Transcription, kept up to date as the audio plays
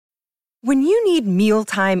When you need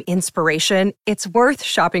mealtime inspiration, it's worth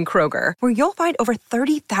shopping Kroger, where you'll find over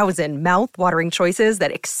 30,000 mouth-watering choices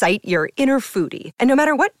that excite your inner foodie. And no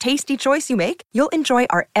matter what tasty choice you make, you'll enjoy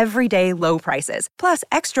our everyday low prices, plus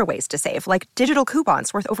extra ways to save, like digital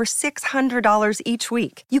coupons worth over $600 each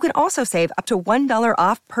week. You can also save up to $1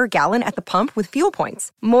 off per gallon at the pump with fuel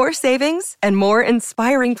points. More savings and more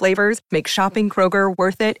inspiring flavors make shopping Kroger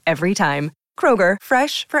worth it every time. Kroger,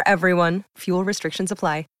 fresh for everyone. Fuel restrictions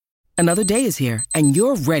apply. Another day is here, and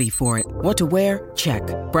you're ready for it. What to wear? Check.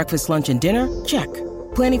 Breakfast, lunch, and dinner? Check.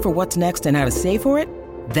 Planning for what's next and how to save for it?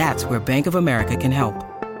 That's where Bank of America can help.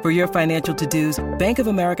 For your financial to-dos, Bank of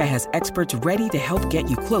America has experts ready to help get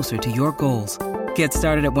you closer to your goals. Get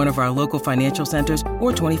started at one of our local financial centers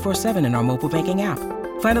or 24/7 in our mobile banking app.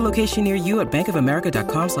 Find a location near you at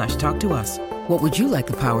bankofamerica.com/talktous. What would you like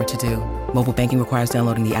the power to do? Mobile banking requires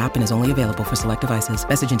downloading the app and is only available for select devices.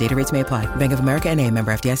 Message and data rates may apply. Bank of America N.A.,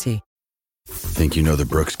 member FDIC. Think you know the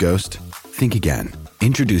Brooks Ghost? Think again.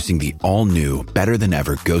 Introducing the all-new,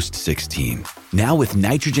 better-than-ever Ghost 16. Now with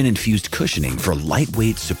nitrogen-infused cushioning for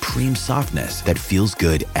lightweight, supreme softness that feels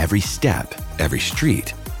good every step, every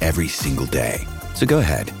street, every single day. So go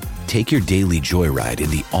ahead, take your daily joyride in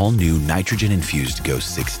the all-new nitrogen-infused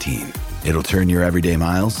Ghost 16. It'll turn your everyday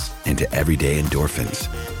miles into everyday endorphins.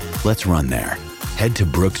 Let's run there. Head to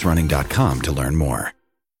brooksrunning.com to learn more.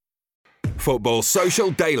 Football Social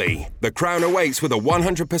Daily. The Crown awaits with a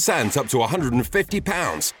 100% up to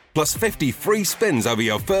 £150, plus 50 free spins over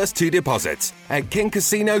your first 2 deposits at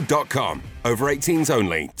kingcasino.com. Over 18s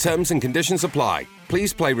only. Terms and conditions apply.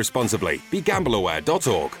 Please play responsibly.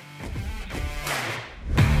 BeGambleAware.org.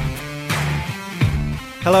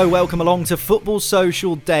 Hello, welcome along to Football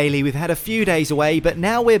Social Daily. We've had a few days away, but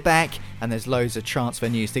now we're back and there's loads of transfer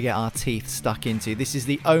news to get our teeth stuck into. This is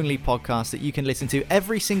the only podcast that you can listen to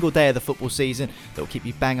every single day of the football season that will keep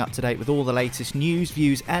you bang up to date with all the latest news,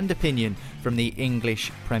 views and opinion from the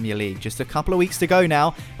English Premier League. Just a couple of weeks to go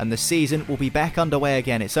now and the season will be back underway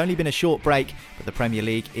again. It's only been a short break, but the Premier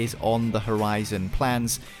League is on the horizon.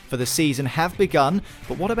 Plans for the season have begun,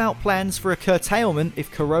 but what about plans for a curtailment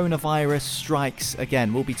if coronavirus strikes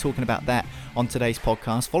again? We'll be talking about that on today's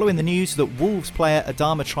podcast, following the news that Wolves player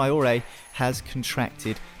Adama Traore has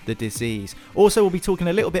contracted the disease. Also, we'll be talking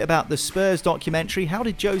a little bit about the Spurs documentary. How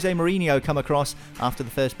did Jose Mourinho come across after the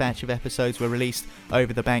first batch of episodes were released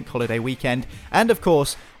over the bank holiday weekend? And of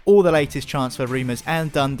course, all the latest transfer rumours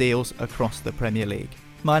and done deals across the Premier League.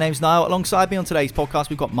 My name's Niall. Alongside me on today's podcast,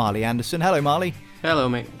 we've got Marley Anderson. Hello, Marley. Hello,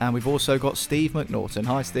 mate. And we've also got Steve McNaughton.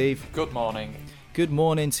 Hi, Steve. Good morning. Good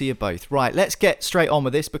morning to you both. Right, let's get straight on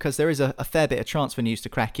with this because there is a fair bit of transfer news to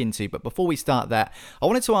crack into. But before we start that, I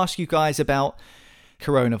wanted to ask you guys about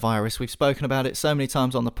coronavirus. We've spoken about it so many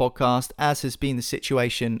times on the podcast, as has been the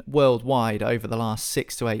situation worldwide over the last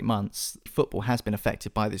 6 to 8 months. Football has been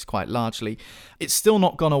affected by this quite largely. It's still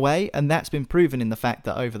not gone away, and that's been proven in the fact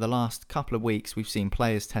that over the last couple of weeks, we've seen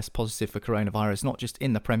players test positive for coronavirus, not just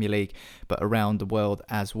in the Premier League, but around the world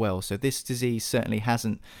as well. So this disease certainly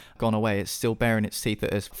hasn't gone away. It's still bearing its teeth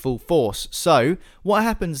at its full force. So what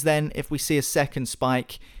happens then if we see a second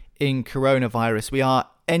spike in coronavirus? We are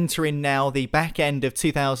entering now the back end of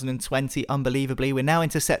 2020, unbelievably. We're now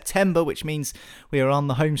into September, which means we are on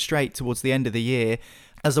the home straight towards the end of the year.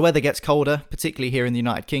 As the weather gets colder, particularly here in the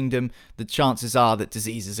United Kingdom, the chances are that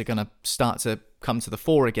diseases are going to start to come to the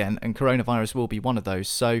fore again, and coronavirus will be one of those.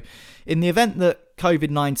 So in the event that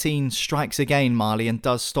COVID-19 strikes again, Marley, and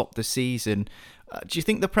does stop the season, do you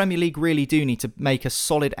think the Premier League really do need to make a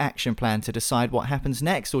solid action plan to decide what happens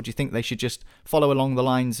next, or do you think they should just follow along the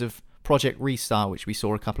lines of Project Restart, which we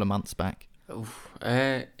saw a couple of months back?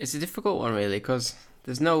 It's a difficult one, really, because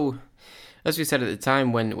there's no, as we said at the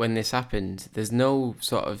time when this happened, there's no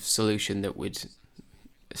sort of solution that would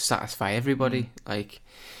satisfy everybody. Like,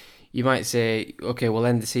 you might say, okay, we'll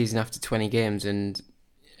end the season after 20 games, and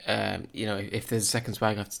if there's a second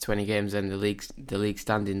spike after 20 games, then the league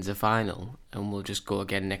standings are final, and we'll just go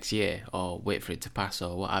again next year, or wait for it to pass,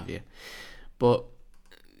 or what have you. But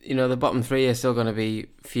the bottom three are still going to be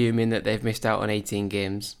fuming that they've missed out on 18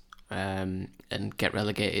 games and get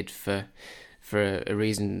relegated for a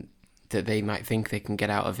reason that they might think they can get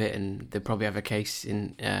out of it, and they probably have a case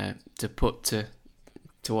in to put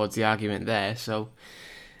towards the argument there. So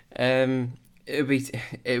it would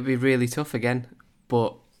be really tough again.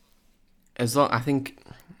 But as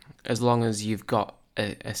long as you've got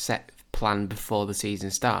a set plan before the season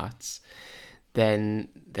starts, then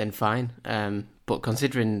fine. But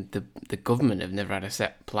considering the government have never had a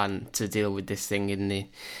set plan to deal with this thing in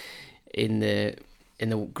in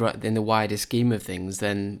the wider scheme of things,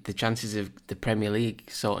 then the chances of the Premier League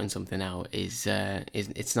sorting something out is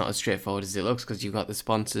it's not as straightforward as it looks, because you've got the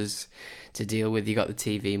sponsors to deal with, you've got the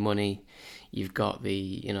TV money, you've got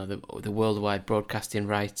the worldwide broadcasting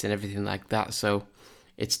rights and everything like that. So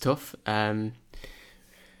it's tough.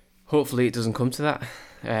 Hopefully it doesn't come to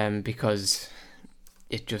that, because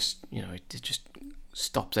it just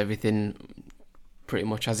stops everything pretty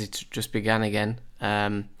much as it just began again.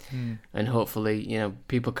 And hopefully,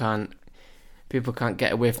 people can't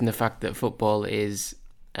get away from the fact that football is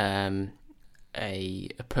a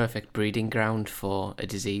perfect breeding ground for a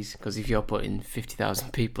disease. Because if you're putting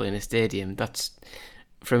 50,000 people in a stadium, that's,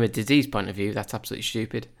 from a disease point of view, that's absolutely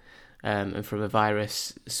stupid. And from a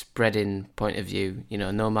virus spreading point of view,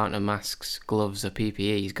 no amount of masks, gloves or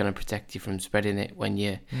PPE is going to protect you from spreading it when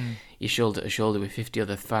you're shoulder to shoulder with 50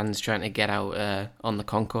 other fans trying to get out on the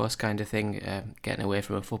concourse kind of thing, getting away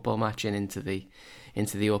from a football match and into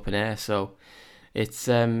the open air. So it's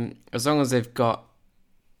as long as they've got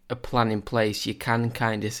a plan in place, you can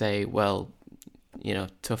kind of say, well,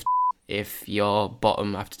 tough if you're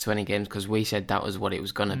bottom after 20 games, because we said that was what it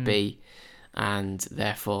was going to be. And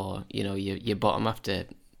therefore, you're bottom after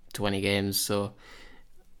 20 games. So,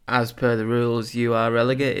 as per the rules, you are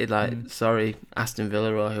relegated. Sorry, Aston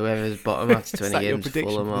Villa or whoever's bottom after 20 games. Your prediction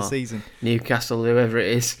Fulham for the or season? Newcastle, whoever it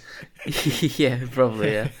is. Yeah,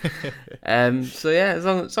 probably. Yeah. So yeah, as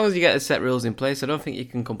long as you get the set rules in place, I don't think you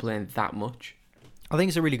can complain that much. I think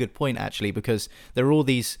it's a really good point, actually, because there are all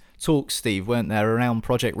these talks, Steve, weren't there, around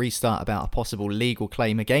Project Restart about a possible legal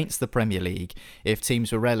claim against the Premier League if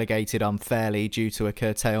teams were relegated unfairly due to a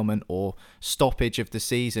curtailment or stoppage of the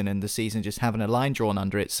season, and the season just having a line drawn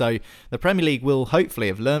under it. So the Premier League will hopefully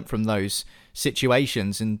have learnt from those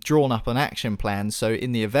situations and drawn up an action plan, so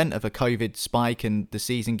in the event of a COVID spike and the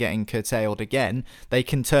season getting curtailed again, they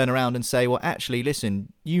can turn around and say, well, actually,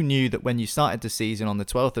 listen, you knew that when you started the season on the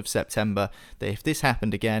 12th of September that if this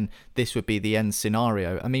happened again, this would be the end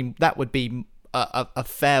scenario. I mean, that would be a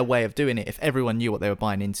fair way of doing it if everyone knew what they were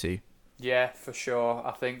buying into. Yeah, for sure.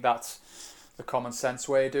 I think that's the common sense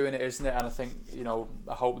way of doing it, isn't it? And I think,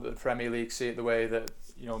 I hope that the Premier League see it the way that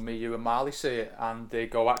me, you and Marley see it, and they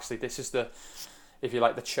go, actually, this is the, if you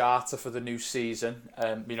like, the charter for the new season.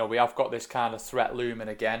 We have got this kind of threat looming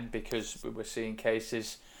again because we're seeing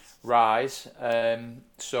cases rise.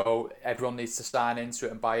 So everyone needs to sign into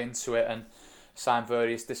it and buy into it and sign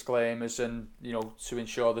various disclaimers and, to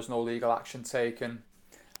ensure there's no legal action taken,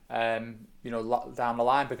 down the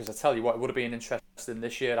line. Because I tell you what, it would have been interesting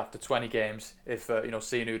this year after 20 games if,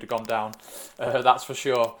 seeing who'd have gone down. That's for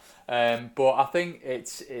sure. But I think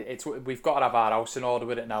it's we've got to have our house in order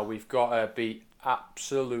with it now. We've got to be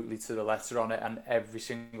absolutely to the letter on it, and every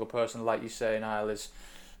single person, like you say, Niall, has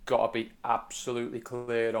got to be absolutely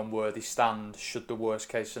clear on where they stand should the worst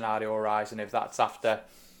case scenario arise. And if that's after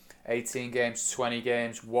 18 games, 20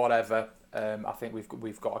 games, whatever, I think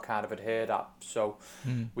we've got to kind of adhere that, so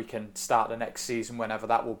we can start the next season whenever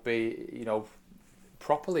that will be,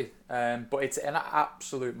 properly. But it's an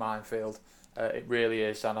absolute minefield. It really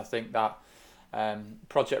is, and I think that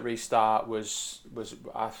Project Restart was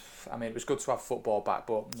I mean, it was good to have football back,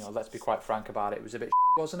 but let's be quite frank about it, it was a bit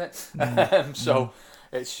wasn't it? So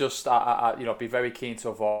it's just I be very keen to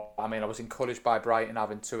avoid. I mean, I was encouraged by Brighton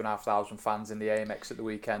having 2,500 fans in the Amex at the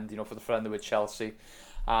weekend, for the friendly with Chelsea,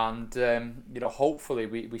 and hopefully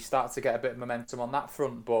we start to get a bit of momentum on that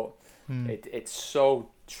front. But it's so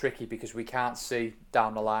tricky because we can't see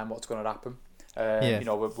down the line what's going to happen.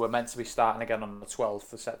 We're meant to be starting again on the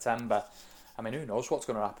 12th of September. I mean, who knows what's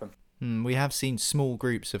going to happen? We have seen small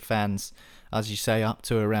groups of fans, as you say, up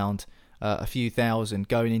to around a few thousand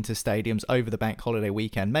going into stadiums over the bank holiday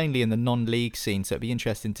weekend, mainly in the non-league scene. So it'd be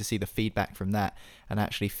interesting to see the feedback from that and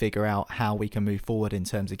actually figure out how we can move forward in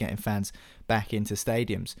terms of getting fans back into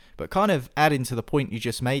stadiums. But kind of adding to the point you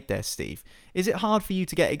just made there, Steve, is it hard for you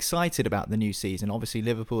to get excited about the new season? Obviously,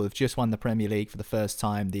 Liverpool have just won the Premier League for the first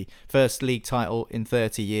time, the first league title in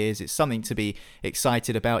 30 years. It's something to be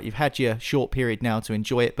excited about. You've had your short period now to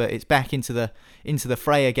enjoy it, but it's back into the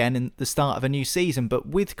fray again and the start of a new season. But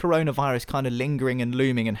with coronavirus kind of lingering and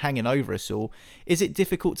looming and hanging over us all, is it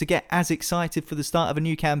difficult to get as excited for the start of a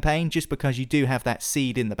new campaign just because you do have that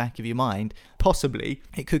seed in the back of your mind? Possibly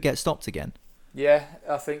it could get stopped again. Yeah,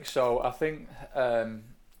 I think so. I think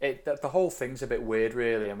the whole thing's a bit weird,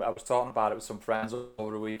 really. And I was talking about it with some friends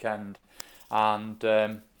over the weekend, and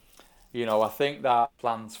I think that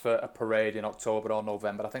plans for a parade in October or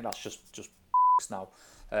November, I think that's just now.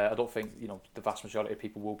 I don't think the vast majority of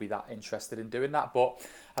people will be that interested in doing that, but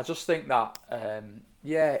I just think that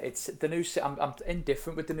it's the new. I'm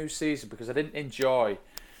indifferent with the new season because I didn't enjoy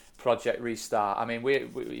Project Restart. I mean,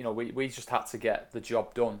 we just had to get the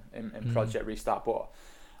job done in Project Restart,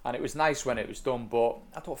 and it was nice when it was done, but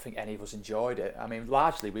I don't think any of us enjoyed it. I mean,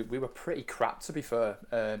 largely we were pretty crap, to be fair.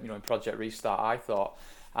 In Project Restart, I thought,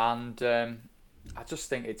 and I just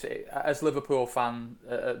think as Liverpool fan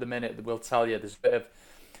at the minute, we'll tell you there's a bit of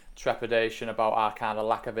trepidation about our kind of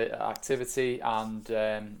lack of activity, and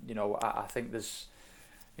I think there's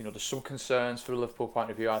some concerns from a Liverpool point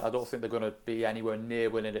of view. I don't think they're going to be anywhere near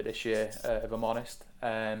winning it this year, if I'm honest,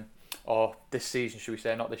 or this season, should we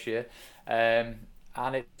say, not this year.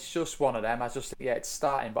 And it's just one of them. I just think, it's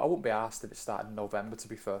starting, but I wouldn't be asked if it started in November, to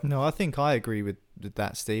be fair. No, I think I agree with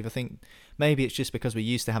that, Steve. I think maybe it's just because we're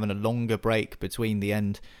used to having a longer break between the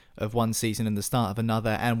end of one season and the start of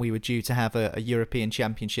another, and we were due to have a European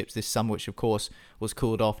Championships this summer, which of course was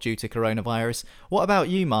called off due to coronavirus. What about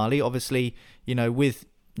you, Marley? Obviously, with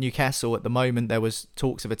Newcastle at the moment, there was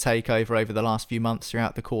talks of a takeover over the last few months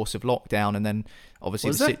throughout the course of lockdown, and then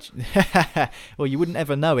obviously well, you wouldn't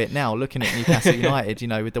ever know it now looking at Newcastle United,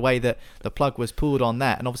 with the way that the plug was pulled on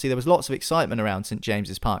that. And obviously there was lots of excitement around St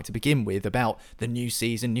James's Park to begin with about the new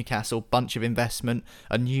season, Newcastle, bunch of investment,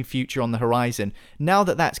 a new future on the horizon. Now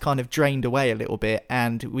that that's kind of drained away a little bit,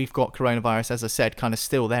 and we've got coronavirus, as I said, kind of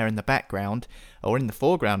still there in the background, or in the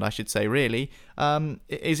foreground, I should say, really.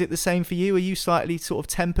 Is it the same for you? Are you slightly sort of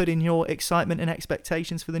tempered in your excitement and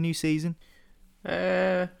expectations for the new season?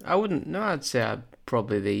 I wouldn't. No, I'd say I'm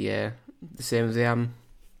probably the same as I am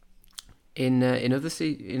in other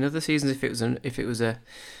seasons. If it was a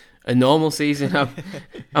normal season,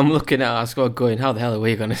 I'm looking at our squad going, how the hell are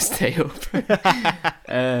we going to stay up?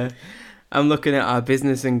 I'm looking at our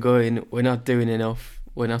business and going, we're not doing enough.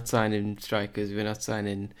 We're not signing strikers. We're not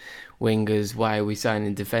signing wingers. Why are we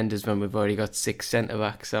signing defenders when we've already got 6 centre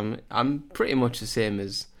backs? I'm pretty much the same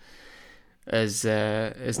as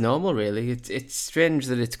normal, really. It's strange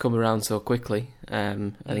that it's come around so quickly.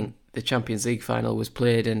 I think the Champions League final was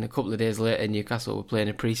played, and a couple of days later Newcastle were playing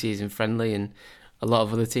a pre-season friendly, and a lot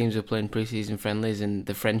of other teams were playing pre-season friendlies, and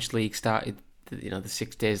the French league started the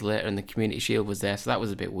 6 days later, and the Community Shield was there, so that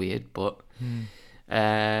was a bit weird. But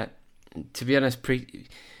to be honest, in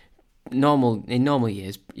normal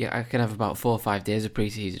years, I can have about 4 or 5 days of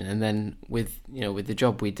pre-season, and then with the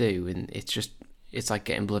job we do, and it's like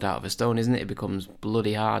getting blood out of a stone, isn't it? It becomes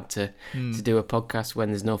bloody hard to do a podcast when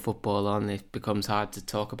there's no football on. It becomes hard to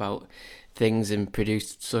talk about things and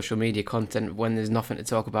produce social media content when there's nothing to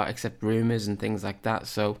talk about except rumours and things like that.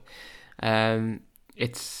 So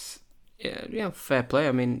it's fair play.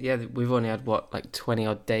 I mean, we've only had 20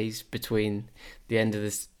 odd days between the end of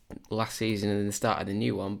this last season and the start of the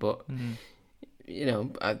new one, but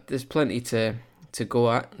there's plenty to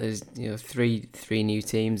go at. There's three new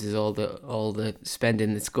teams. There's all the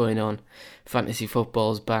spending that's going on. Fantasy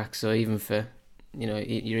football's back, so even for you're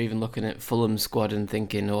even looking at Fulham's squad and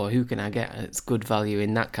thinking, who can I get? It's good value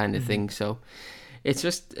in that kind of thing. So it's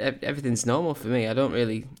just everything's normal for me. I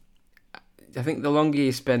think the longer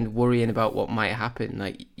you spend worrying about what might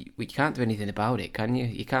happen, we can't do anything about it, can you?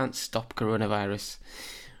 You can't stop coronavirus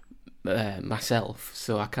myself,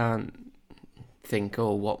 so I can't think,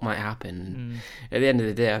 what might happen. At the end of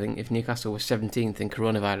the day, I think if Newcastle was 17th and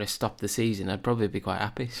coronavirus stopped the season, I'd probably be quite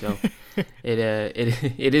happy. So it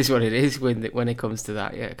is what it is when it comes to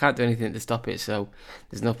that. I can't do anything to stop it, so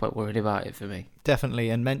there's no point worried about it for me. Definitely,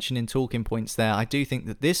 and mentioning talking points there, I do think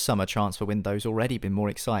that this summer transfer window's already been more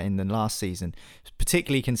exciting than last season,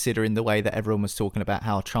 particularly considering the way that everyone was talking about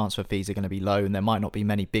how transfer fees are going to be low and there might not be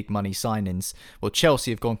many big money signings. Well, Chelsea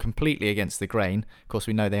have gone completely against the grain. Of course,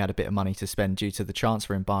 we know they had a bit of money to spend due to the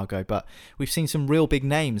transfer embargo, but we've seen some real big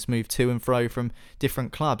names move to and fro from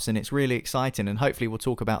different clubs, and it's really exciting, and hopefully we'll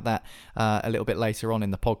talk about that a little bit later on in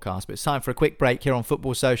the podcast. But it's time for a quick break here on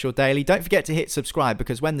Football Social Daily. Don't forget to hit subscribe,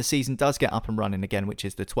 because when the season does get up and running again, which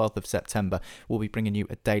is the 12th of September, we'll be bringing you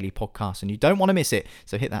a daily podcast, and you don't want to miss it,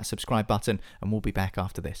 so hit that subscribe button, and we'll be back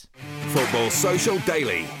after this. Football Social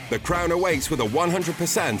Daily. The Crown awaits with a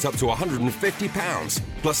 100% up to £150,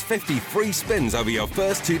 plus 50 free spins over your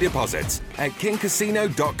first 2 deposits at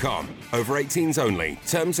kingcasino.com. Over 18s only.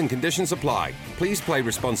 Terms and conditions apply. Please play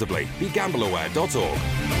responsibly. BeGambleAware.org.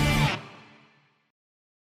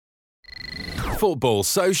 Football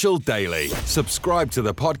Social Daily. Subscribe to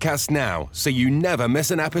the podcast now so you never miss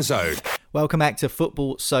an episode. Welcome back to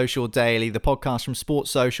Football Social Daily, the podcast from Sports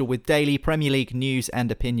Social with daily Premier League news and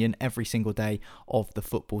opinion every single day of the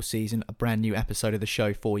football season. A brand new episode of the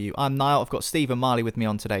show for you. I'm Niall. I've got Steve and Marley with me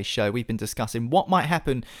on today's show. We've been discussing what might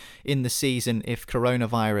happen in the season if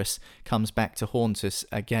coronavirus comes back to haunt us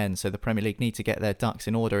again. So the Premier League need to get their ducks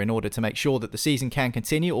in order to make sure that the season can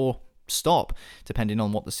continue, or stop, depending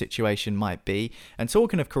on what the situation might be. And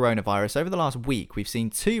talking of coronavirus, over the last week, we've seen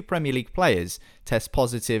 2 Premier League players test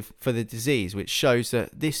positive for the disease, which shows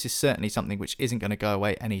that this is certainly something which isn't going to go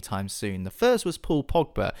away anytime soon. The first was Paul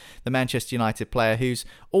Pogba, the Manchester United player who's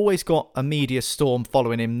always got a media storm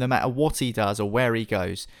following him no matter what he does or where he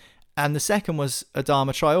goes. And the second was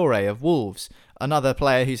Adama Traore of Wolves, another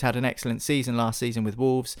player who's had an excellent season last season with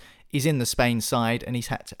Wolves. He's in the Spain side, and he's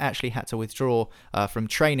actually had to withdraw from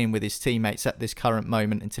training with his teammates at this current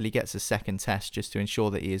moment until he gets a second test, just to ensure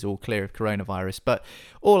that he is all clear of coronavirus. But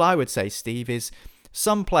all I would say, Steve, is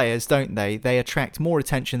some players, don't they? They attract more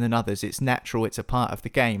attention than others. It's natural, it's a part of the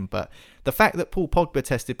game. But the fact that Paul Pogba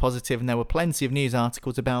tested positive, and there were plenty of news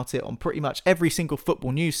articles about it on pretty much every single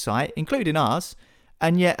football news site, including ours,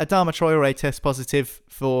 and yet Adama Traore tests positive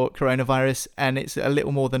for coronavirus, and it's a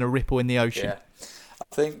little more than a ripple in the ocean. Yeah.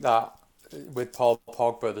 I think that with Paul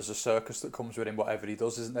Pogba, there's a circus that comes with him, whatever he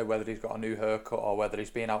does, isn't there? Whether he's got a new haircut or whether he's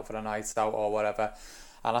been out for a night out or whatever.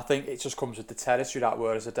 And I think it just comes with the territory, that,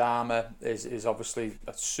 whereas Adama is obviously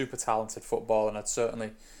a super talented footballer, and I'd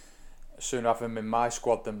certainly sooner have him in my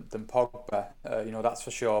squad than Pogba, that's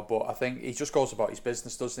for sure. But I think he just goes about his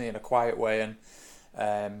business, doesn't he, in a quiet way,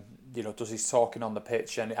 and does his talking on the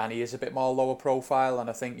pitch, and he is a bit more lower profile. And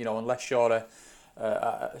I think, unless you're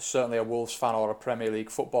certainly a Wolves fan or a Premier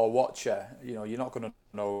League football watcher, you're not going to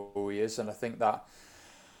know who he is. And I think that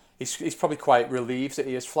he's probably quite relieved that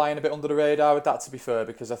he is flying a bit under the radar with that, to be fair,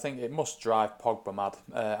 because I think it must drive Pogba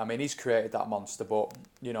mad. He's created that monster, but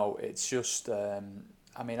it's just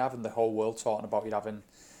having the whole world talking about you having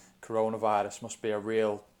coronavirus must be a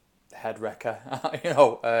real head wrecker.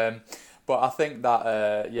 But I think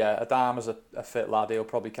that, Adama's a fit lad. He'll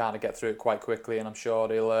probably kind of get through it quite quickly, and I'm sure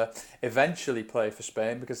he'll eventually play for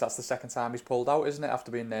Spain, because that's the second time he's pulled out, isn't it,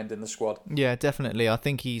 after being named in the squad? Yeah, definitely. I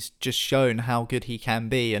think he's just shown how good he can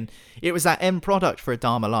be, and it was that end product for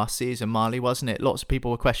Adama last season, Marley, wasn't it? Lots of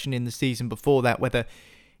people were questioning the season before that whether,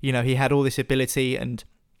 he had all this ability, and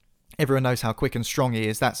everyone knows how quick and strong he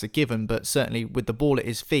is, that's a given, but certainly with the ball at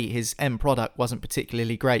his feet, his end product wasn't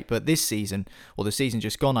particularly great. But this season, or the season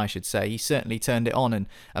just gone I should say, he certainly turned it on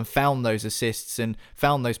and found those assists and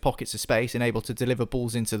found those pockets of space and able to deliver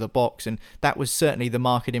balls into the box, and that was certainly the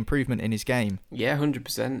marked improvement in his game. Yeah,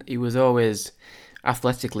 100%. He was always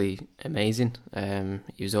athletically amazing.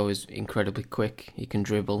 He was always incredibly quick. He can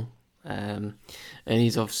dribble. And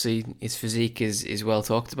he's obviously, his physique is well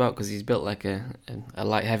talked about, because he's built like a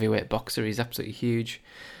light heavyweight boxer. He's absolutely huge,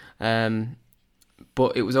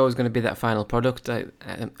 but it was always going to be that final product. I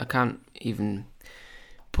can't even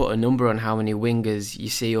put a number on how many wingers you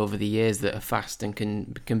see over the years that are fast and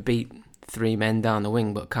can beat 3 men down the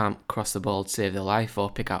wing but can't cross the ball to save their life or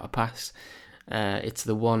pick out a pass. It's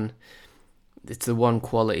the one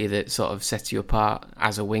quality that sort of sets you apart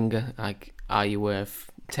as a winger. Like, are you worth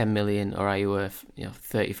 10 million or are you worth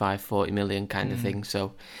 35, 40 million kind of thing?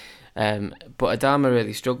 So but Adama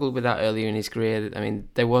really struggled with that earlier in his career.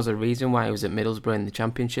 There was a reason why he was at Middlesbrough in the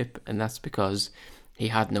Championship, and that's because he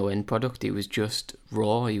had no end product. He was just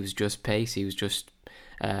raw, he was just pace, he was just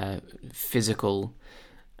physical.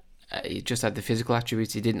 He just had the physical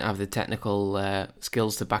attributes. He didn't have the technical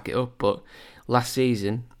skills to back it up. But last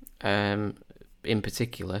season in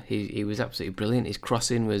particular, he was absolutely brilliant. His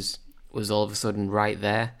crossing was all of a sudden right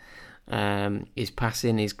there. His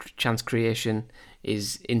passing, his chance creation,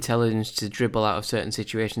 his intelligence to dribble out of certain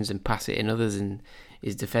situations and pass it in others, and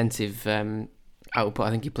his defensive output.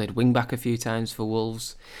 I think he played wing back a few times for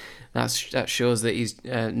Wolves. That shows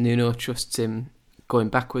that Nuno trusts him going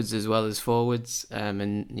backwards as well as forwards,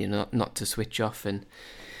 and not to switch off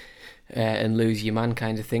and lose your man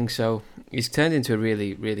kind of thing. So he's turned into a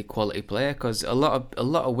really, really quality player, because a lot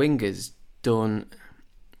of wingers don't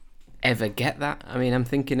ever get that. I'm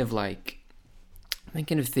thinking of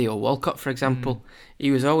Theo Walcott, for example.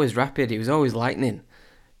 He was always rapid, he was always lightning.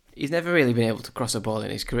 He's never really been able to cross a ball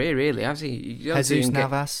in his career, really, has he? Jesus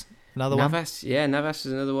Navas, another one. Yeah, Navas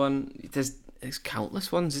is another one. There's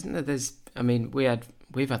countless ones, isn't there?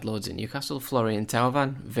 We've had loads in Newcastle. Florian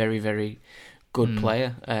Thauvin, very, very good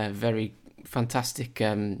player, very fantastic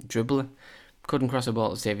dribbler. Couldn't cross a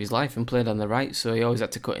ball to save his life and played on the right, so he always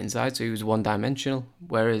had to cut inside, so he was one-dimensional.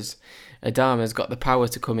 Whereas Adama's got the power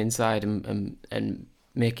to come inside and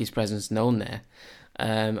make his presence known there,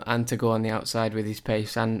 and to go on the outside with his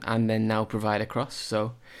pace and then now provide a cross.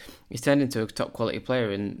 So he's turned into a top-quality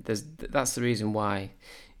player, and that's the reason why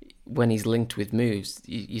when he's linked with moves,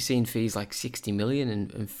 you've seen fees like 60 million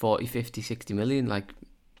and 40, 50, 60 million like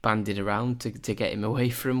banded around to get him away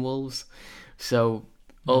from Wolves. So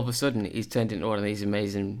all of a sudden he's turned into one of these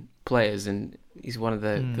amazing players, and he's one of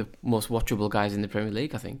the most watchable guys in the Premier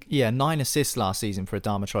League, I think. Yeah, 9 assists last season for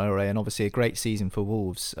Adama Traore, and obviously a great season for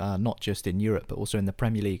Wolves, not just in Europe but also in the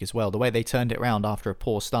Premier League as well. The way they turned it around after a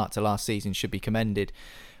poor start to last season should be commended.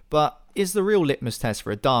 But is the real litmus test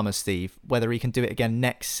for Adama, Steve, whether he can do it again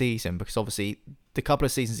next season? Because obviously the couple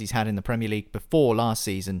of seasons he's had in the Premier League before last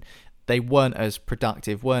season, they weren't as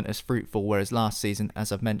productive, weren't as fruitful, whereas last season,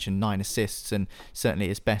 as I've mentioned, 9 assists and certainly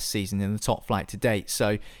his best season in the top flight to date.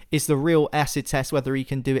 So is the real acid test whether he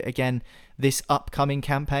can do it again this upcoming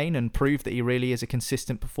campaign and prove that he really is a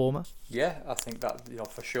consistent performer? Yeah, I think that,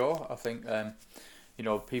 for sure. I think,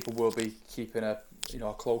 people will be keeping a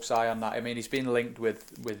close eye on that. I mean, he's been linked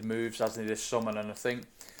with moves, hasn't he, this summer, and I think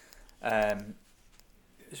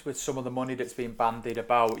with some of the money that's been bandied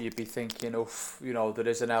about, you'd be thinking, there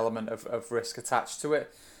is an element of risk attached to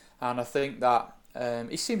it. And I think that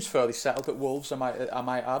he seems fairly settled at Wolves, I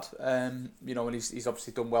might add. And he's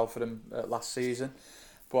obviously done well for them last season.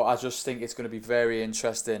 But I just think it's going to be very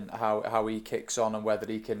interesting how he kicks on and whether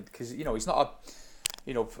he can, because he's not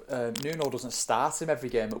Nuno doesn't start him every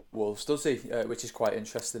game at Wolves, does he? Which is quite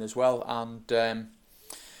interesting as well. And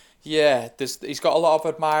he's got a lot of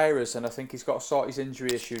admirers, and I think he's got to sort his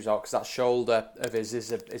injury issues out, because that shoulder of his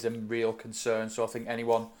is a real concern. So I think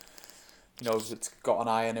anyone that's got an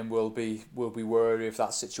eye on him will be wary of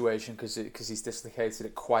that situation, because he's dislocated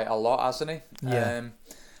it quite a lot, hasn't he? Yeah.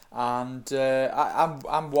 I'm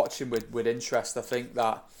watching with interest. I think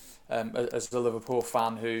that as the Liverpool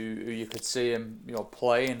fan who you could see him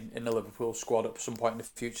playing in the Liverpool squad at some point in the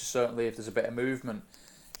future, certainly if there's a bit of movement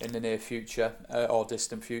in the near future or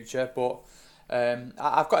distant future. But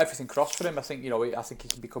I've got everything crossed for him. I think I think he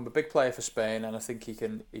can become a big player for Spain, and I think he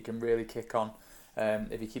can really kick on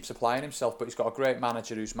if he keeps applying himself. But he's got a great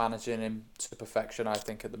manager who's managing him to perfection, I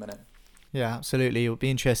think, at the minute. Yeah, absolutely. It'll be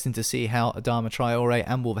interesting to see how Adama Traore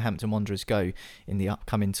and Wolverhampton Wanderers go in the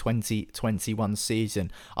upcoming 2021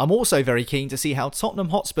 season. I'm also very keen to see how Tottenham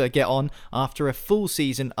Hotspur get on after a full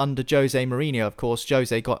season under Jose Mourinho. Of course,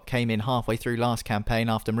 Jose came in halfway through last campaign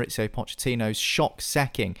after Maurizio Pochettino's shock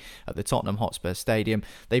sacking at the Tottenham Hotspur Stadium.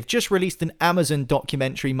 They've just released an Amazon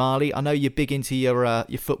documentary, Marley. I know you're big into your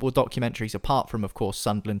football documentaries, apart from, of course,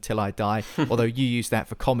 Sunderland Till I Die, although you use that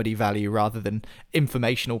for comedy value rather than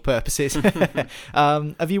informational purposes.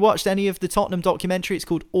 Have you watched any of the Tottenham documentary? It's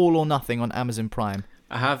called All or Nothing on Amazon Prime.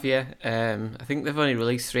 I have, yeah. I think they've only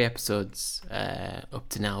released 3 episodes up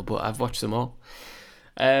to now, but I've watched them all.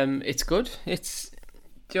 It's good.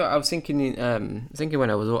 I was thinking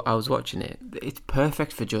when I was watching it, it's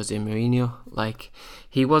perfect for Jose Mourinho. Like,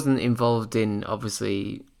 he wasn't involved in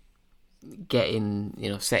obviously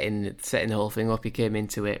getting setting the whole thing up. He came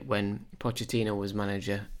into it when Pochettino was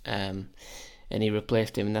manager. And he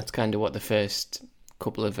replaced him, and that's kind of what the first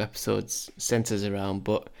couple of episodes centres around.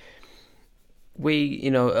 But a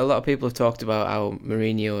lot of people have talked about how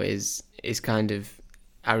Mourinho is kind of,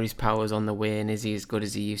 are his powers on the wane? Is he as good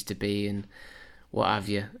as he used to be, and what have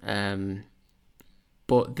you?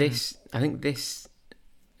 But I think this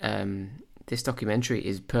documentary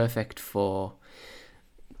is perfect to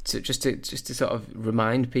sort of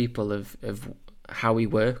remind people of how he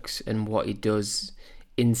works and what he does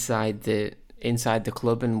inside the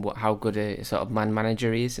club, and how good a sort of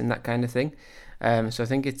manager he is, and that kind of thing. So I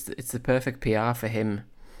think it's the perfect PR for him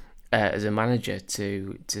as a manager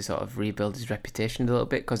to sort of rebuild his reputation a little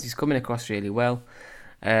bit, because he's coming across really well.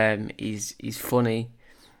 He's funny.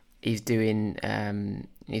 He's doing.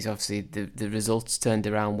 He's obviously the results turned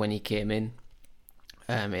around when he came in.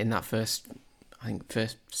 In that first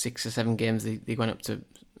 6 or 7 games, they went up to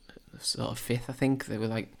sort of 5th. I think they were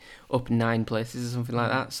like up 9 places or something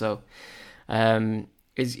like that. So.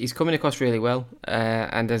 He's coming across really well,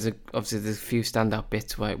 and there's a few standout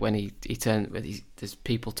bits when he turned. There's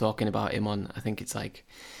people talking about him on, I think it's like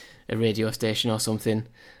a radio station or something,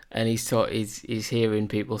 and he's hearing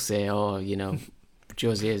people say,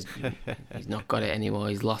 Jose he's not got it anymore,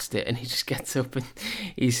 he's lost it, and he just gets up and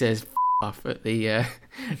he says off at the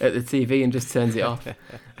TV and just turns it off.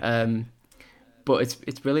 But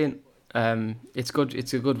it's brilliant. It's good.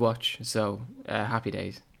 It's a good watch. So happy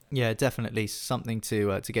days. Yeah, definitely something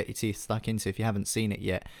to get your teeth stuck into if you haven't seen it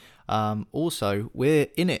yet. Also, we're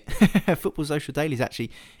in it. Football Social Daily is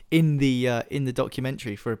actually in the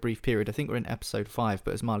documentary for a brief period. I think we're in episode 5,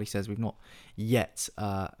 but as Marley says, we've not yet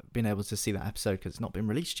been able to see that episode because it's not been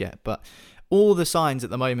released yet. But all the signs at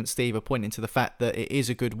the moment, Steve, are pointing to the fact that it is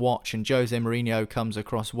a good watch, and Jose Mourinho comes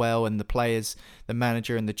across well, and the players, the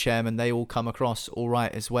manager and the chairman, they all come across all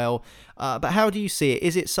right as well. But how do you see it?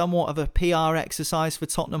 Is it somewhat of a PR exercise for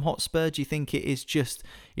Tottenham Hotspur? Do you think it is just,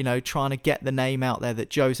 trying to get the name out there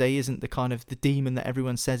that Jose isn't the kind of the demon that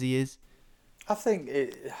everyone says he is? I think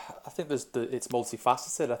it's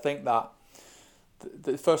multifaceted. I think that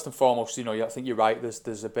the first and foremost, I think you're right.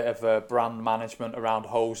 There's a bit of a brand management around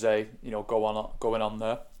Jose, going on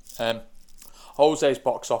there. Jose's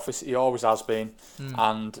box office, he always has been,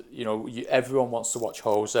 and everyone wants to watch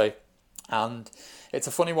Jose, and it's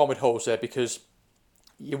a funny one with Jose because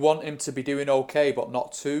you want him to be doing okay, but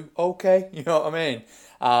not too okay. You know what I mean?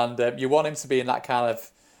 And you want him to be in that kind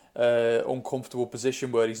of uncomfortable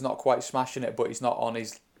position where he's not quite smashing it, but he's not on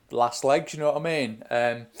his last legs. You know what I mean?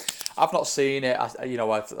 I've not seen it.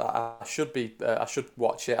 I should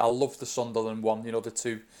watch it. I love the Sunderland one. The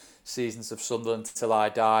 2 seasons of Sunderland Till I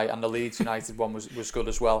Die, and the Leeds United one was good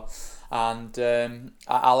as well. And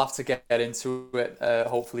I'll have to get into it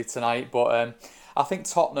hopefully tonight. But I think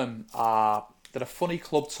Tottenham they're a funny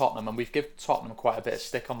club, Tottenham, and we've given Tottenham quite a bit of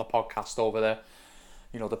stick on the podcast over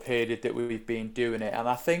the period that we've been doing it. And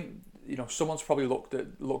I think someone's probably looked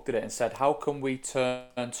at it and said, how can we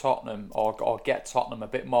turn Tottenham or get Tottenham a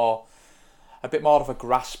bit more of a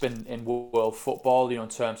grasp in world football, in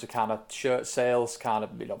terms of kind of shirt sales, kind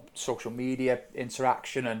of social media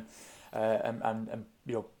interaction and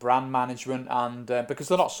brand management, and because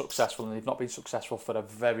they're not successful, and they've not been successful for a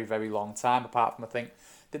very, very long time, apart from, I think,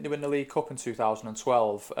 didn't they win the League Cup in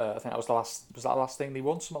 2012? I think that was the last thing they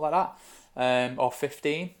won, something like that, or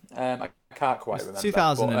 15. I can't quite remember.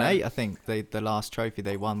 2008, I think the last trophy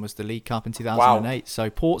they won was the League Cup in 2008. Wow. So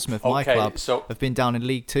Portsmouth, my club, have been down in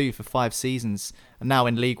League 2 for 5 seasons and now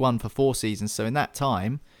in League 1 for 4 seasons. So in that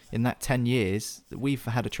time, in that 10 years, we've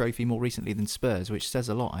had a trophy more recently than Spurs, which says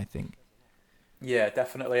a lot, I think. Yeah,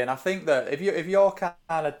 definitely. And I think that if you're kind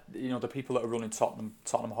of the people that are running Tottenham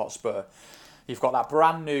Hotspur, you've got that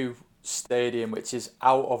brand new stadium which is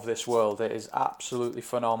out of this world. It is absolutely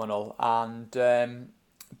phenomenal, and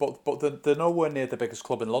but they're nowhere near the biggest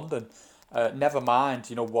club in London. Never mind,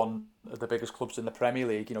 one of the biggest clubs in the Premier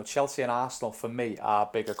League. Chelsea and Arsenal for me are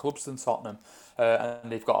bigger clubs than Tottenham,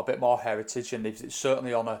 and they've got a bit more heritage, and they've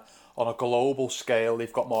certainly on a global scale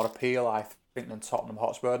they've got more appeal, I think, than Tottenham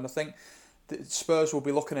Hotspur. And I think Spurs will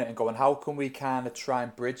be looking at it and going, how can we kind of try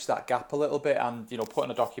and bridge that gap a little bit, and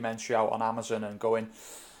putting a documentary out on Amazon and going,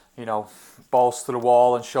 balls to the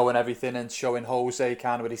wall and showing everything, and showing Jose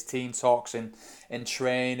kind of with his team talks in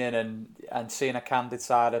training, and seeing a candid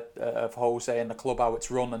side of Jose and the club, how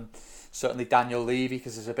it's run, and certainly Daniel Levy,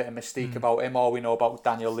 because there's a bit of mystique about him. All we know about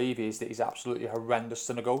Daniel Levy is that he's absolutely horrendous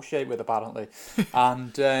to negotiate with, apparently,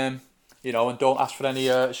 and and don't ask for any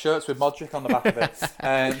shirts with Modric on the back of it.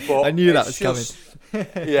 But I knew that was coming.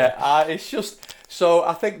 Yeah, it's just, so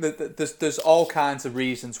I think that there's all kinds of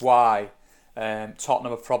reasons why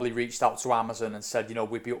Tottenham have probably reached out to Amazon and said,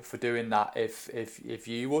 we'd be up for doing that if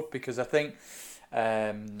you would, because I think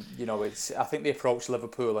I think they approached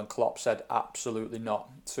Liverpool and Klopp said absolutely not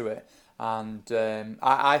to it. And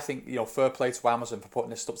I think fair play to Amazon for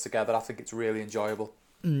putting this stuff together. I think it's really enjoyable.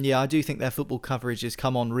 Yeah, I do think their football coverage has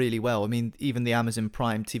come on really well. I mean, even the Amazon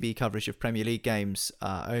Prime TV coverage of Premier League games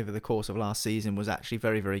over the course of last season was actually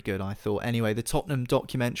very, very good, I thought. Anyway, the Tottenham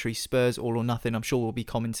documentary, Spurs All or Nothing, I'm sure we'll be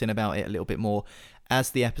commenting about it a little bit more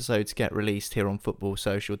as the episodes get released here on Football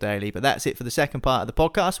Social Daily. But that's it for the second part of the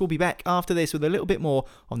podcast. We'll be back after this with a little bit more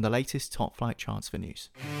on the latest top flight transfer news.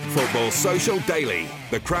 Football Social Daily.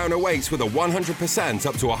 The Crown awaits with a 100%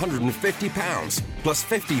 up to £150, plus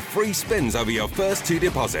 50 free spins over your first 2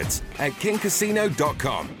 deposits at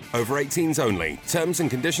kingcasino.com. Over 18s only. Terms and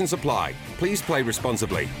conditions apply. Please play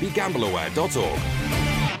responsibly. BeGambleAware.org.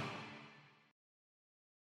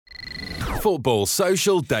 Football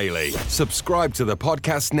Social Daily. Subscribe to the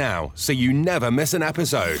podcast now so you never miss an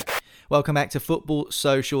episode. Welcome back to Football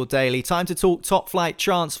Social Daily. Time to talk top flight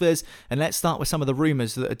transfers, and let's start with some of the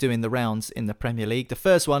rumours that are doing the rounds in the Premier League. The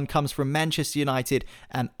first one comes from Manchester United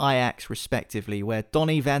and Ajax respectively, where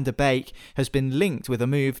Donny van de Beek has been linked with a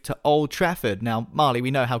move to Old Trafford. Now, Marley,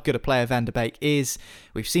 we know how good a player Van de Beek is.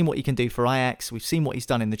 We've seen what he can do for Ajax. We've seen what he's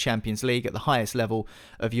done in the Champions League at the highest level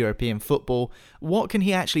of European football. What can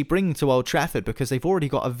he actually bring to Old Trafford? Because they've already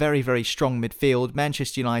got a very, very strong midfield.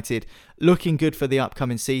 Manchester United looking good for the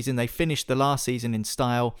upcoming season. They finished the last season in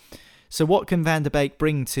style. So what can Van de Beek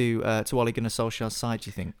bring to Ole Gunnar Solskjaer's side, do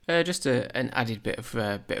you think? Just an added bit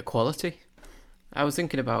of quality. I was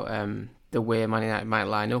thinking about the way Man United might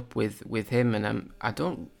line up with him, and I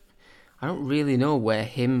don't really know where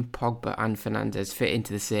him, Pogba and Fernandes fit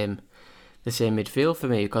into the same midfield for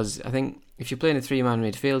me, because I think if you're playing a 3-man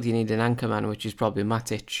midfield, you need an anchor man, which is probably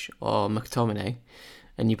Matic or McTominay,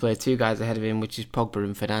 and you play 2 guys ahead of him, which is Pogba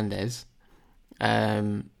and Fernandes.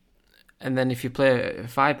 And then if you play a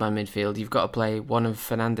 5-man midfield, you've got to play one of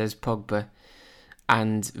Fernandes, Pogba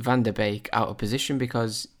and Van der Beek out of position,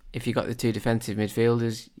 because if you've got the two defensive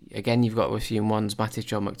midfielders, again, you've got to assume one's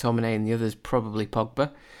Matic or McTominay and the other's probably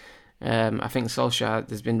Pogba. I think Solskjaer,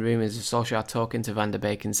 there's been rumours of Solskjaer talking to Van der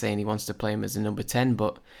Beek and saying he wants to play him as a number 10,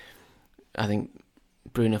 but I think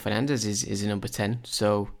Bruno Fernandes is a number 10,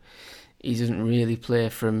 so he doesn't really play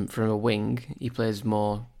from a wing. He plays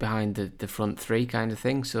more behind the front three kind of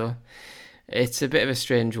thing. So it's a bit of a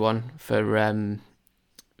strange one for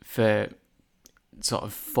sort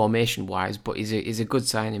of formation wise, but he's a good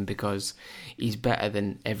signing because he's better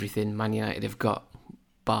than everything Man United have got,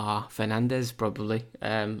 bar Fernandes probably,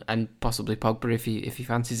 and possibly Pogba if he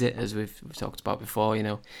fancies it, as we've talked about before. You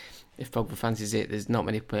know, if Pogba fancies it, there's not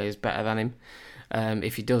many players better than him.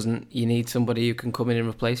 If he doesn't, you need somebody who can come in and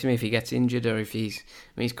replace him if he gets injured, or if he's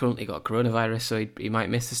currently got coronavirus, so he might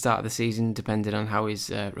miss the start of the season depending on how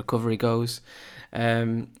his recovery goes.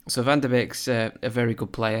 So Van der Beek's a very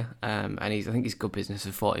good player, and I think he's good business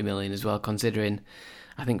for 40 million as well, considering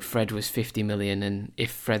I think Fred was 50 million, and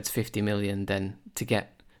if Fred's 50 million, then to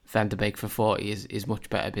get Van der Beek for 40 is much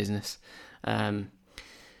better business.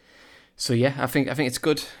 So yeah, I think it's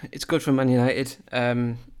good. It's good for Man United.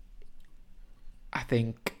 I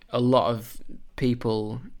think a lot of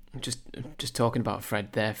people, just talking about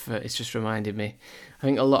Fred there, it's just reminded me. I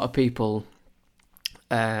think a lot of people,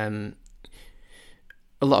 a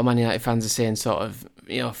lot of Man United fans are saying sort of,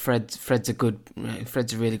 you know, Fred's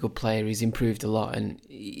a really good player. He's improved a lot, and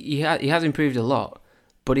he has improved a lot,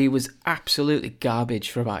 but he was absolutely garbage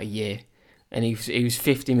for about a year, and he was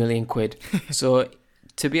 50 million quid. So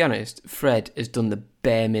to be honest, Fred has done the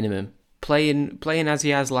bare minimum. Playing as he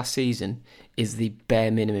has last season is the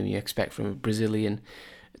bare minimum you expect from a Brazilian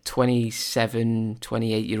 27,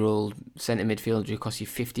 28-year-old centre midfielder who costs you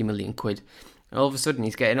 50 million quid. And all of a sudden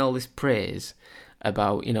he's getting all this praise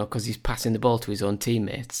about, you know, because he's passing the ball to his own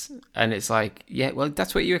teammates. And it's like, yeah, well,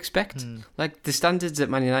 that's what you expect. Like, the standards at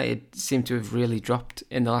Man United seem to have really dropped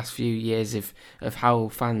in the last few years of how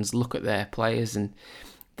fans look at their players. And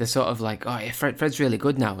they're sort of like, oh, yeah, Fred's really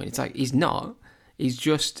good now. And it's like, he's not. He's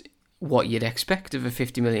just what you'd expect of a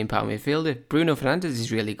 £50 million midfielder. Bruno Fernandes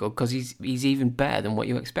is really good because he's even better than what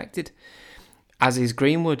you expected. As is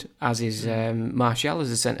Greenwood, as is Martial as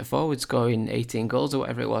a centre forward, scoring 18 goals or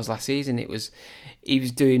whatever it was last season. He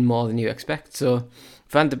was doing more than you expect. So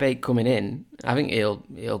Van der Beek coming in, I think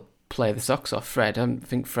he'll play the socks off Fred. I don't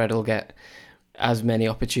think Fred will get as many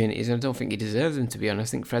opportunities, and I don't think he deserves them, to be honest.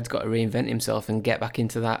 I think Fred's got to reinvent himself and get back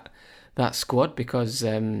into that squad, because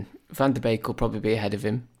Van der Beek will probably be ahead of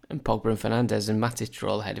him, and Pogba and Fernandes and Matic are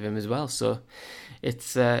all ahead of him as well. So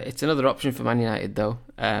it's another option for Man United though,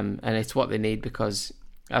 and it's what they need, because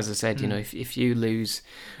as I said, you know, if you lose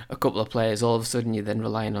a couple of players, all of a sudden you're then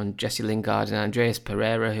relying on Jesse Lingard and Andreas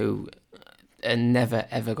Pereira, who are never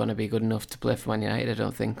ever going to be good enough to play for Man United, I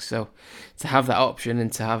don't think. So to have that option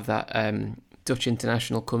and to have that Dutch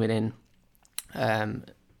international coming in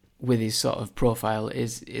with his sort of profile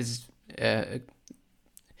is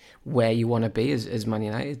where you want to be as Man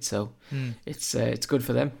United, so it's good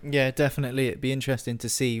for them. Yeah, definitely. It'd be interesting to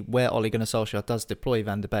see where Ole Gunnar Solskjaer does deploy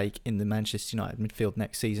Van der Beek in the Manchester United midfield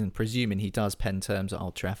next season, presuming he does pen terms at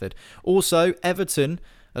Old Trafford. Also, Everton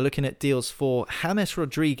are looking at deals for James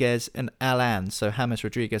Rodriguez and Alan. So James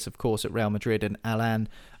Rodriguez, of course, at Real Madrid, and Alan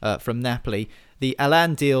from Napoli. The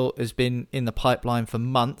Alan deal has been in the pipeline for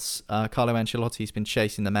months. Carlo Ancelotti's been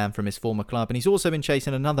chasing the man from his former club, and he's also been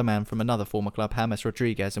chasing another man from another former club, James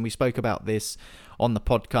Rodriguez, and we spoke about this on the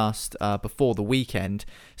podcast before the weekend.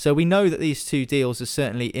 So we know that these two deals are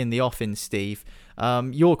certainly in the offing, Steve.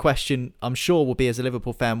 Your question, I'm sure, will be, as a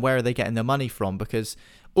Liverpool fan, where are they getting their money from? Because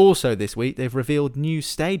also this week they've revealed new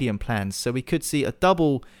stadium plans, so we could see a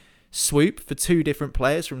double swoop for two different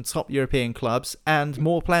players from top European clubs and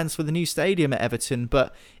more plans for the new stadium at Everton.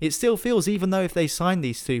 But it still feels, even though if they sign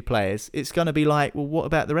these two players, it's going to be like, well, what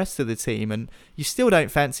about the rest of the team? And you still don't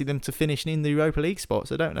fancy them to finish in the Europa League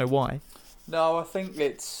spots. I don't know why. No, I think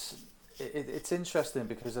it's interesting,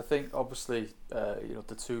 because I think obviously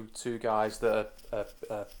the two guys that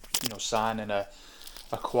are signing are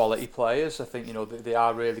quality players. I think they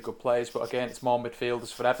are really good players, but again, it's more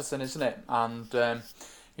midfielders for Everton, isn't it? And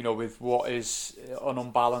with what is an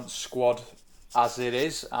unbalanced squad as it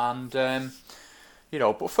is, and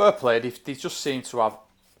but fair play, they just seem to have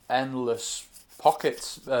endless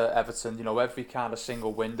pockets. Everton, every kind of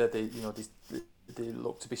single window, they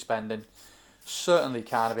look to be spending certainly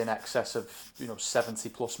kind of in excess of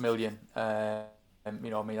 70+ million. I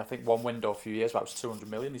think one window a few years back was 200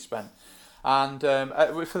 million they spent. And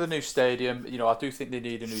for the new stadium, I do think they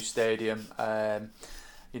need a new stadium.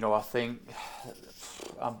 I think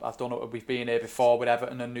I don't know. We've been here before with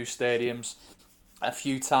Everton and new stadiums a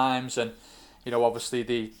few times, and obviously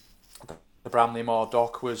the Bramley-Moore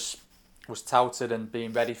dock was touted and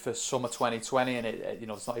being ready for summer 2020, and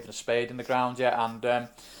it's not even a spade in the ground yet, and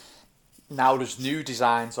now there's new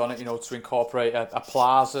designs on it, to incorporate a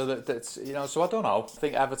plaza that's so I don't know. I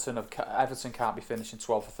think Everton can't be finishing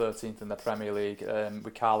 12th or 13th in the Premier League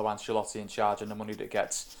with Carlo Ancelotti in charge and the money that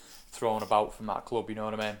gets thrown about from that club, you know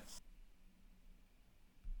what I mean?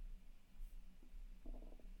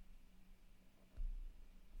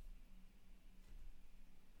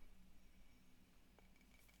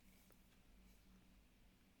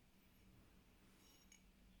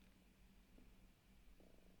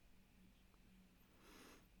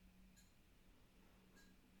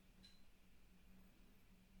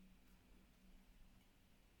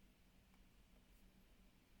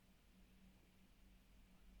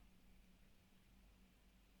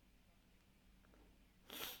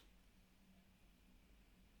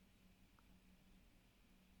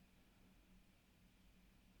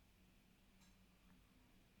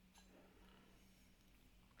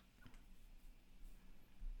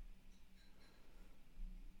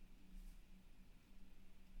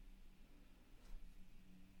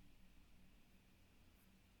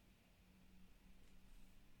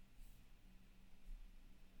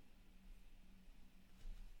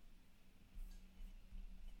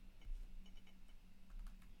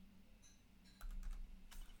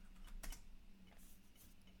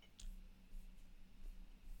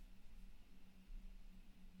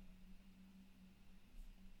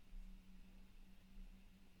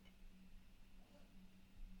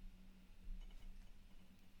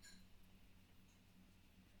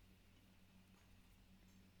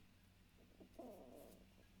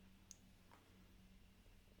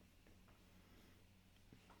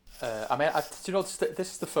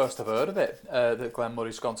 This is the first I've heard of it, that Glenn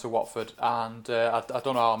Murray's gone to Watford, and I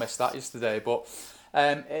don't know how I missed that yesterday, but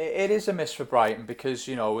it is a miss for Brighton because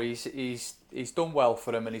he's done well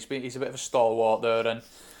for him, and he's a bit of a stalwart there, and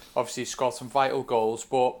obviously he's scored some vital goals.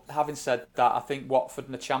 But having said that, I think Watford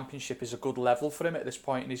in the Championship is a good level for him at this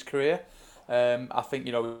point in his career. I think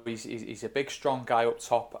he's a big, strong guy up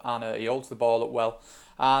top, and he holds the ball up well.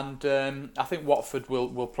 And I think Watford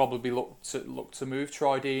will probably look to move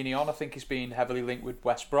Troy Deeney on. I think he's been heavily linked with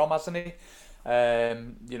West Brom, hasn't he?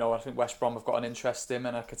 I think West Brom have got an interest in him,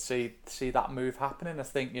 and I could see that move happening. I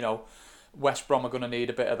think West Brom are going to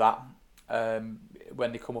need a bit of that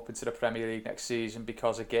when they come up into the Premier League next season,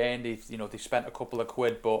 because again they've spent a couple of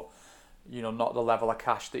quid, but not the level of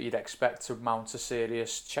cash that you'd expect to mount a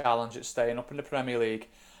serious challenge at staying up in the Premier League.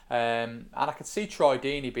 And I could see Troy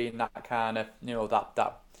Deeney being that kind of,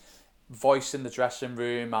 that voice in the dressing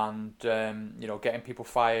room, and getting people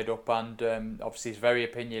fired up, and obviously he's very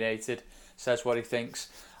opinionated, says what he thinks,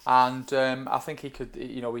 and I think he could,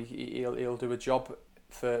 he'll do a job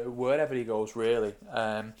for wherever he goes, really.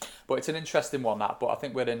 But it's an interesting one, that. But I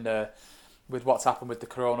think we're in with what's happened with the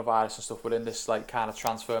coronavirus and stuff, we're in this kind of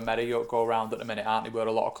transfer merry-go-round at the minute, aren't we? Where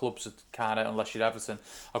a lot of clubs are kind of, unless you're Everton,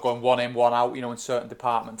 are going one in, one out, in certain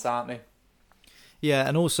departments, aren't they? Yeah,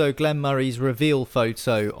 and also Glenn Murray's reveal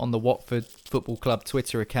photo on the Watford Football Club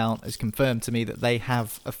Twitter account has confirmed to me that they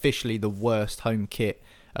have officially the worst home kit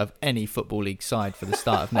of any Football League side for the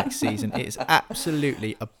start of next season. It is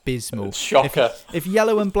absolutely abysmal. Shocker. If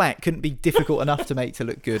yellow and black couldn't be difficult enough to make to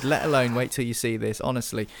look good, let alone wait till you see this,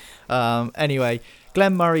 honestly. Anyway,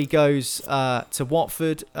 Glenn Murray goes to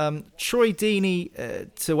Watford. Troy Deeney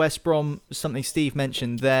to West Brom, something Steve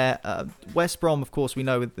mentioned there. West Brom, of course, we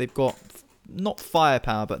know they've got not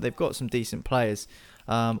firepower, but they've got some decent players.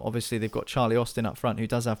 Obviously, they've got Charlie Austin up front, who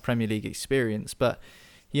does have Premier League experience, but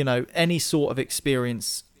any sort of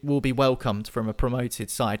experience will be welcomed from a promoted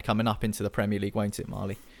side coming up into the Premier League, won't it,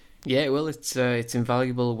 Marley? Yeah, well, it's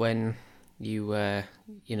invaluable when you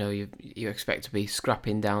expect to be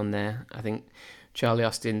scrapping down there. I think Charlie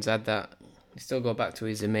Austin's had that. You still go back to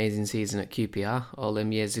his amazing season at QPR all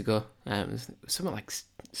them years ago. Something like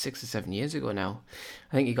 6 or 7 years ago now.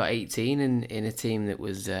 I think he got 18 in a team that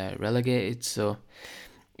was relegated. So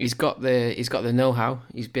he's got the know-how.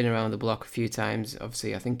 He's been around the block a few times.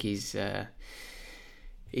 Obviously, I think he's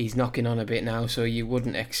knocking on a bit now. So you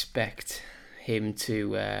wouldn't expect him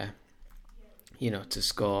to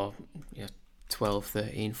score 12,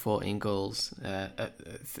 13, 14 goals.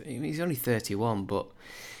 He's only 31, but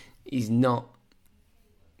he's not.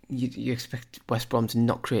 You expect West Brom to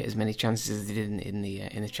not create as many chances as they did in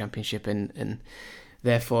the Championship, and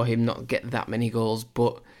therefore him not get that many goals.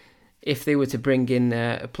 But if they were to bring in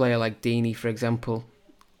a player like Deeney, for example,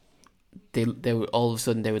 they would all of a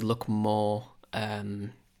sudden they would look more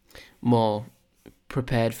more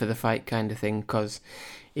prepared for the fight kind of thing. Because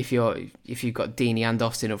if you've got Deeney and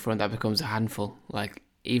Austin up front, that becomes a handful. Like,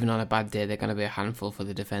 even on a bad day, they're going to be a handful for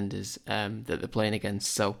the defenders that they're playing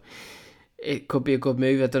against. So it could be a good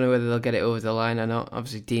move. I don't know whether they'll get it over the line or not.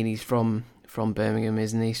 Obviously, Deeney's from Birmingham,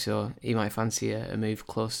 isn't he? So he might fancy a move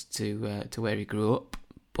close to where he grew up.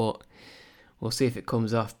 But we'll see if it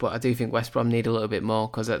comes off. But I do think West Brom need a little bit more,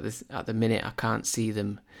 because at the minute I can't see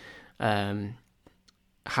them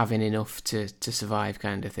having enough to survive,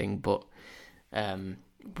 kind of thing. But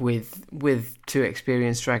with two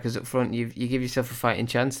experienced strikers up front, you give yourself a fighting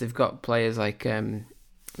chance. They've got players like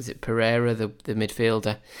is it Pereira, the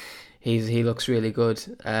midfielder? He looks really good.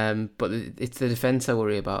 But it's the defence I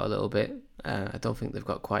worry about a little bit. I don't think they've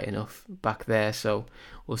got quite enough back there, so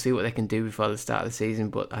we'll see what they can do before the start of the season.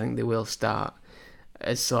 But I think they will start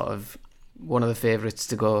as sort of one of the favourites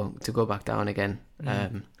to go back down again,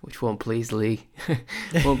 which won't please Lee.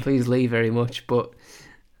 Won't please Lee very much, but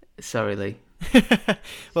sorry, Lee.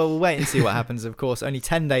 Well, we'll wait and see what happens. Of course, only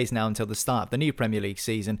 10 days now until the start of the new Premier League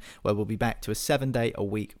season, where we'll be back to a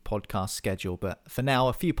 7-day-a-week podcast schedule. But for now,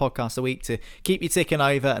 a few podcasts a week to keep you ticking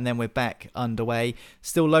over, and then we're back underway.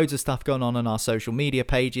 Still loads of stuff going on our social media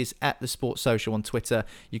pages, at The Sports Social on Twitter.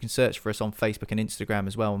 You can search for us on Facebook and Instagram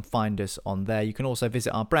as well and find us on there. You can also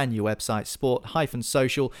visit our brand new website,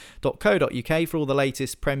 sport-social.co.uk, for all the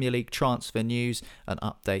latest Premier League transfer news and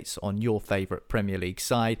updates on your favourite Premier League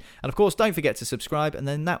side. And of course, don't forget to subscribe, and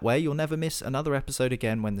then that way you'll never miss another episode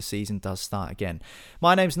again when the season does start again.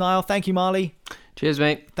 My name's Niall. Thank you, Marley. Cheers,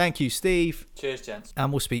 mate. Thank you, Steve. Cheers, gents.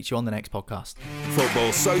 And we'll speak to you on the next podcast.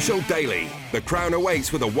 Football Social Daily. The Crown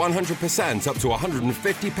awaits with a 100% up to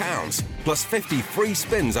 £150, plus 50 free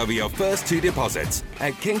spins over your first two deposits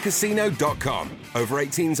at kingcasino.com. Over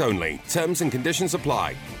 18s only. Terms and conditions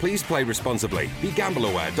apply. Please play responsibly.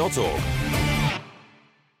 BeGambleAware.org.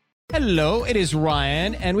 Hello, it is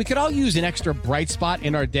Ryan, and we could all use an extra bright spot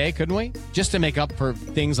in our day, couldn't we? Just to make up for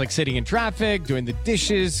things like sitting in traffic, doing the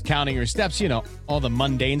dishes, counting your steps, all the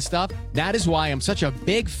mundane stuff. That is why I'm such a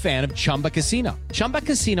big fan of Chumba Casino. Chumba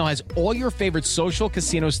Casino has all your favorite social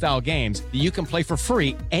casino-style games that you can play for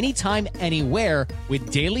free anytime, anywhere with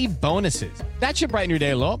daily bonuses. That should brighten your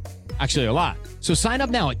day a little. Actually, a lot. So sign up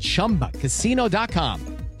now at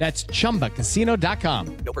ChumbaCasino.com. That's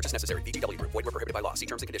ChumbaCasino.com. No purchase necessary. VGW Group. Void where prohibited by law. See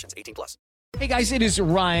terms and conditions. 18+. Hey guys, it is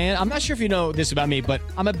Ryan. I'm not sure if you know this about me, but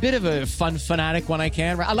I'm a bit of a fun fanatic when I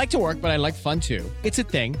can. I like to work, but I like fun too. It's a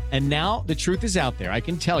thing. And now the truth is out there. I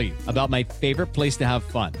can tell you about my favorite place to have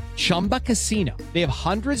fun. Chumba Casino. They have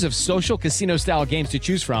hundreds of social casino style games to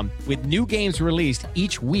choose from, with new games released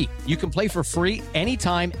each week. You can play for free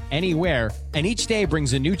anytime, anywhere. And each day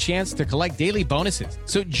brings a new chance to collect daily bonuses.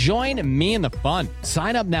 So join me in the fun.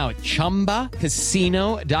 Sign up now at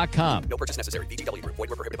ChumbaCasino.com. No purchase necessary. VGW Group. Void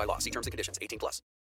where prohibited by law. See terms and conditions. 18+.